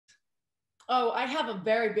Oh, I have a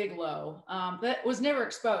very big low that was never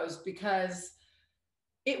exposed because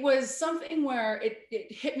it was something where it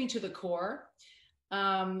hit me to the core.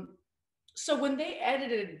 Um, so when they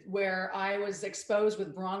edited where I was exposed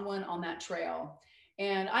with Braunwyn on that trail,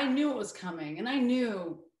 and I knew it was coming, and I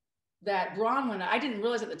knew that Braunwyn, I didn't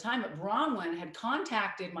realize at the time, but Braunwyn had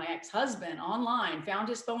contacted my ex-husband online, found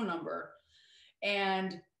his phone number,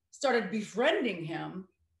 and started befriending him,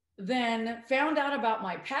 then found out about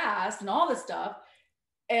my past and all this stuff.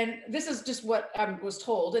 And this is just what I was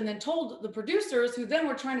told, and then told the producers, who then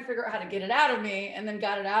were trying to figure out how to get it out of me, and then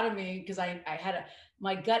got it out of me because I had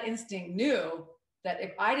my gut instinct knew that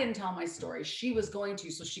if I didn't tell my story, she was going to,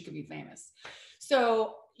 so she could be famous.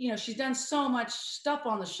 So, she's done so much stuff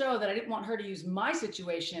on the show that I didn't want her to use my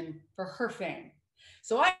situation for her fame.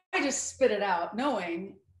 So I just spit it out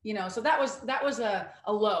knowing, so that was a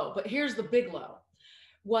low. But here's the big low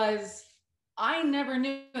was I never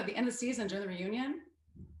knew at the end of the season during the reunion,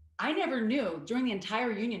 I never knew during the entire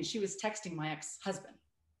reunion she was texting my ex-husband.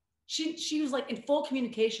 She was like in full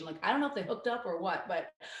communication. Like, I don't know if they hooked up or what,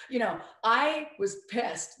 but I was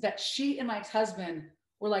pissed that she and my ex-husband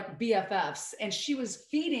were like BFFs, and she was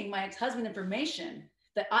feeding my ex-husband information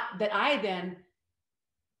that I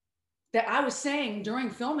was saying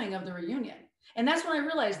during filming of the reunion. And that's when I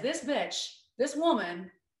realized this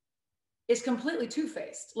woman is completely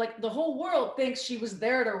two-faced. Like, the whole world thinks she was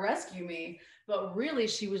there to rescue me, but really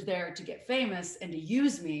she was there to get famous and to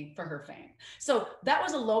use me for her fame. So that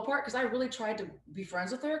was a low part, because I really tried to be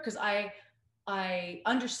friends with her, because I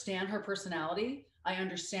understand her personality. I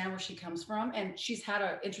understand where she comes from, and she's had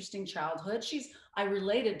an interesting childhood. I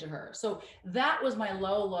related to her. So that was my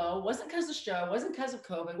low. It wasn't because of the show, it wasn't because of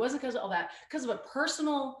COVID, it wasn't because of all that, because of a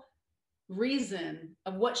personal reason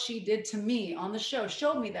of what she did to me on the show.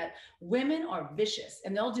 Showed me that women are vicious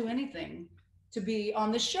and they'll do anything to be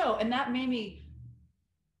on the show. And that made me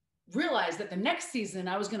realize that the next season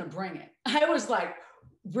I was going to bring it. I was like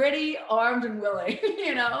ready, armed and willing,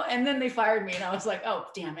 and then they fired me and I was like, oh,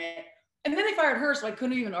 damn it. And then they fired her, so I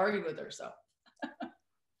couldn't even argue with her. So.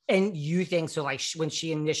 And you think, so like when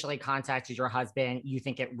she initially contacted your husband, you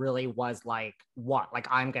think it really was like, what? Like,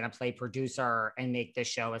 I'm going to play producer and make this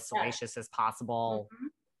show as salacious as possible. Mm-hmm.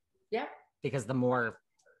 Yeah. Because the more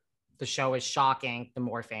the show is shocking, the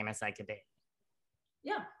more famous I could be.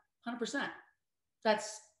 Yeah, 100%.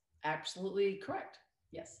 That's absolutely correct.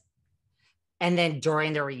 Yes. And then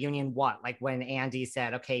during the reunion, what? Like when Andy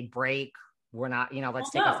said, okay, break, we're not, let's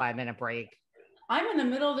take a 5-minute break. I'm in the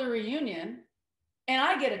middle of the reunion and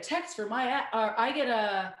I get a text from I get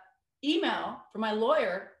a email from my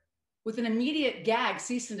lawyer with an immediate gag,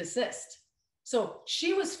 cease and desist. So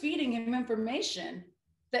she was feeding him information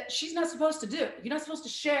that she's not supposed to do. You're not supposed to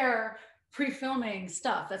share pre-filming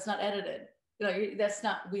stuff that's not edited. That's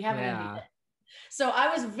not, we haven't ended it. So I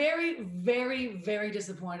was very, very, very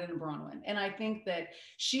disappointed in Braunwyn. And I think that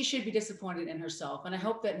she should be disappointed in herself. And I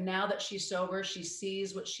hope that now that she's sober, she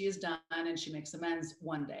sees what she has done and she makes amends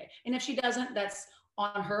one day. And if she doesn't, that's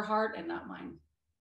on her heart and not mine.